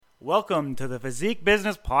Welcome to the Physique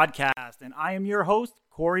Business Podcast, and I am your host,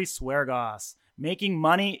 Corey Sweargos, making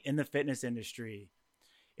money in the fitness industry.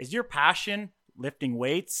 Is your passion lifting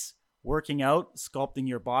weights, working out, sculpting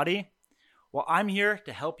your body? Well, I'm here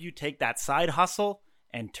to help you take that side hustle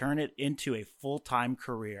and turn it into a full-time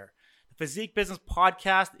career. The Physique Business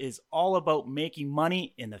Podcast is all about making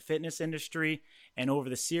money in the fitness industry, and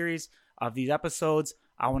over the series of these episodes,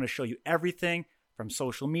 I want to show you everything from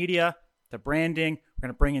social media to branding. We're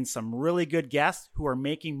going to bring in some really good guests who are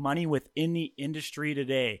making money within the industry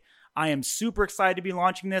today. I am super excited to be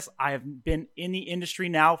launching this. I have been in the industry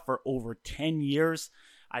now for over 10 years.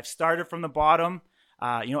 I've started from the bottom,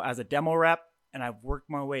 as a demo rep, and I've worked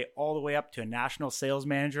my way all the way up to a national sales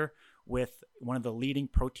manager with one of the leading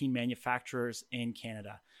protein manufacturers in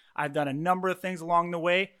Canada. I've done a number of things along the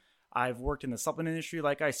way. I've worked in the supplement industry,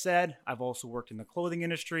 like I said. I've also worked in the clothing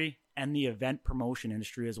industry and the event promotion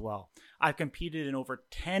industry as well. I've competed in over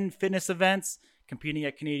 10 fitness events, competing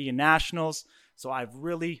at Canadian Nationals. So I've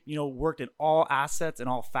really, worked in all assets and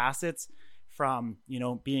all facets from,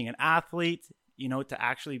 being an athlete, to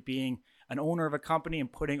actually being an owner of a company and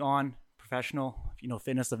putting on professional,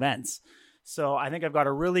 fitness events. So I think I've got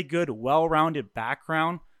a really good, well-rounded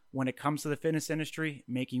background when it comes to the fitness industry,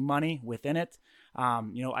 making money within it.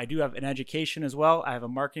 I do have an education as well. I have a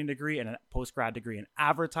marketing degree and a post-grad degree in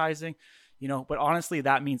advertising, but honestly,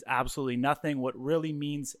 that means absolutely nothing. What really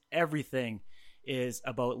means everything is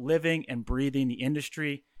about living and breathing the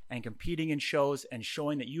industry and competing in shows and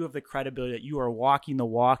showing that you have the credibility, that you are walking the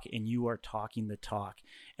walk and you are talking the talk.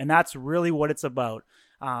 And that's really what it's about.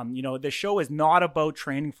 The show is not about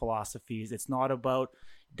training philosophies. It's not about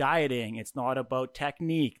dieting. It's not about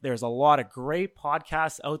technique. There's a lot of great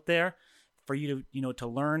podcasts out there for you to, to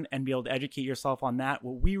learn and be able to educate yourself on that.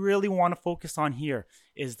 What we really want to focus on here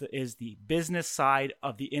is the business side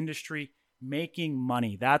of the industry, making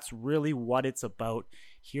money. That's really what it's about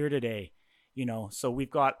here today. So we've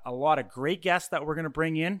got a lot of great guests that we're going to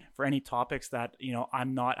bring in for any topics that,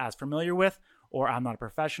 I'm not as familiar with or I'm not a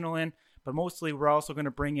professional in. But mostly, we're also going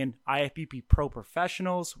to bring in IFBB pro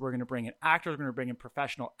professionals. We're going to bring in actors. We're going to bring in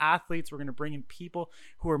professional athletes. We're going to bring in people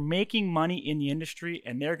who are making money in the industry,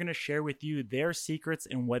 and they're going to share with you their secrets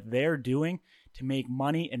and what they're doing to make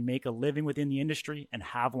money and make a living within the industry and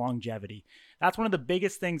have longevity. That's one of the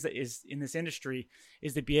biggest things that is in this industry,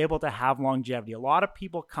 is to be able to have longevity. A lot of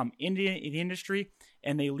people come into the industry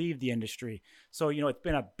and they leave the industry. So, it's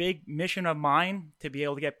been a big mission of mine to be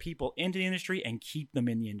able to get people into the industry and keep them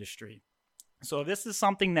in the industry. So if this is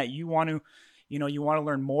something that you want to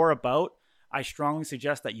learn more about, I strongly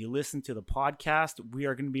suggest that you listen to the podcast. We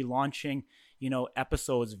are going to be launching,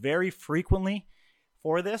 episodes very frequently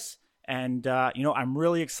for this. And, I'm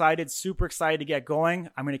really excited, super excited to get going.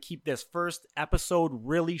 I'm going to keep this first episode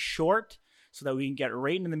really short so that we can get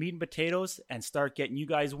right into the meat and potatoes and start getting you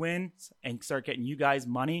guys wins and start getting you guys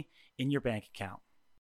money in your bank account.